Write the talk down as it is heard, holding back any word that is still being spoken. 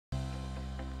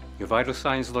Your vital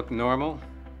signs look normal.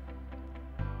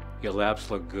 Your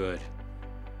labs look good.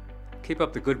 Keep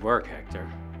up the good work,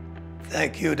 Hector.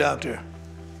 Thank you, Doctor.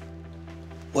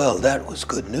 Well, that was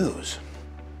good news.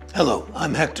 Hello,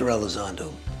 I'm Hector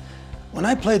Elizondo. When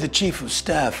I played the Chief of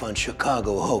Staff on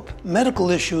Chicago Hope,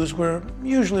 medical issues were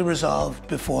usually resolved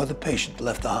before the patient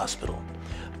left the hospital.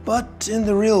 But in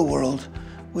the real world,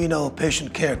 we know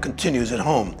patient care continues at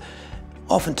home,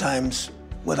 oftentimes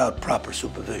without proper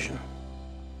supervision.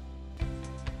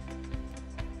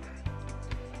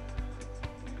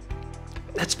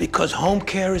 That's because home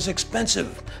care is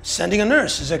expensive. Sending a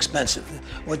nurse is expensive.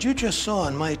 What you just saw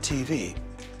on my TV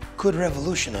could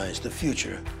revolutionize the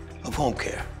future of home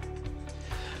care.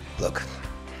 Look,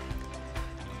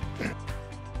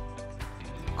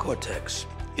 Qortex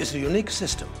is a unique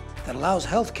system that allows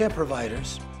healthcare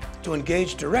providers to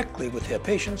engage directly with their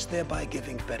patients, thereby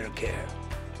giving better care.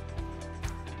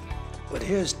 But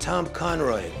here's Tom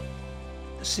Conroy,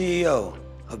 the CEO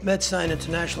of Medsign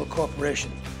International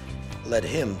Corporation. Let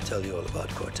him tell you all about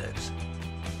Qortex.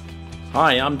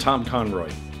 Hi, I'm Tom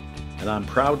Conroy, and I'm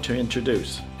proud to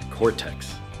introduce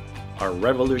Qortex, our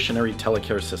revolutionary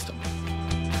telecare system.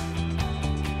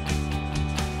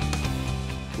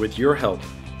 With your help,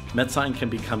 Medsign can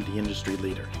become the industry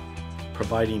leader,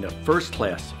 providing a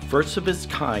first-class,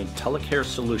 first-of-its-kind telecare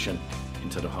solution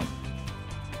into the home.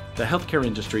 The healthcare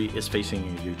industry is facing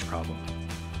a huge problem.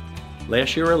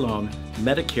 Last year alone,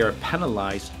 Medicare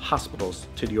penalized hospitals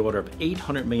to the order of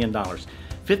 $800 million.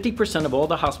 50% of all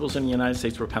the hospitals in the United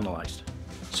States were penalized.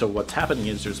 So what's happening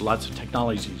is there's lots of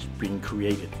technologies being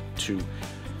created to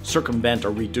circumvent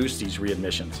or reduce these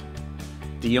readmissions.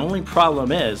 The only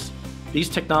problem is these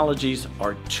technologies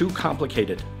are too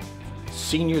complicated.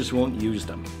 Seniors won't use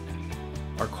them.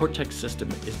 Our Qortex system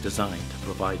is designed to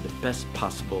provide the best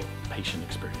possible patient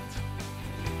experience.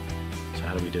 So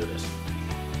how do we do this?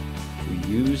 We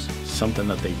use something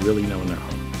that they really know in their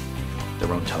home,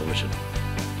 their own television.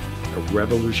 A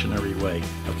revolutionary way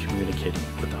of communicating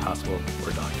with the hospital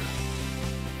or doctor.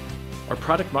 Our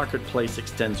product marketplace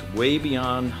extends way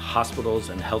beyond hospitals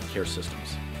and healthcare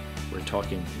systems. We're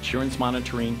talking insurance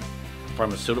monitoring,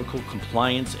 pharmaceutical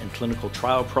compliance and clinical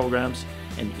trial programs,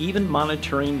 and even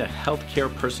monitoring the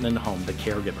healthcare person in the home, the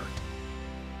caregiver.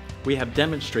 We have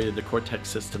demonstrated the Qortex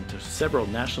system to several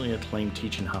nationally acclaimed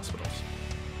teaching hospitals.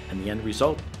 And the end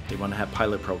result, they want to have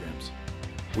pilot programs.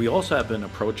 We also have been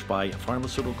approached by a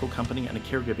pharmaceutical company and a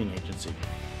caregiving agency,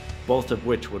 both of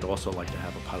which would also like to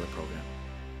have a pilot program.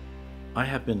 I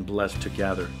have been blessed to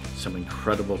gather some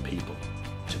incredible people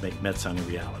to make Medsign a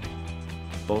reality,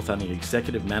 both on the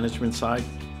executive management side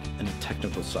and the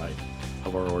technical side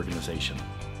of our organization.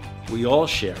 We all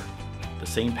share the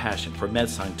same passion for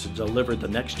Medsign to deliver the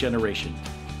next generation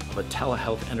of a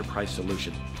telehealth enterprise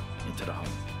solution into the home.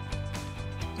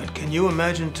 But can you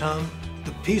imagine, Tom,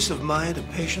 the peace of mind a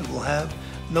patient will have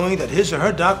knowing that his or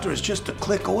her doctor is just a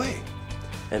click away?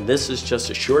 And this is just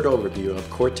a short overview of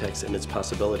Qortex and its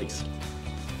possibilities.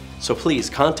 So please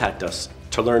contact us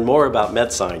to learn more about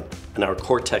Medsign and our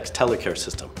Qortex telecare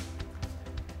system.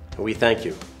 And we thank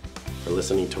you for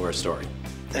listening to our story.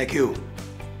 Thank you.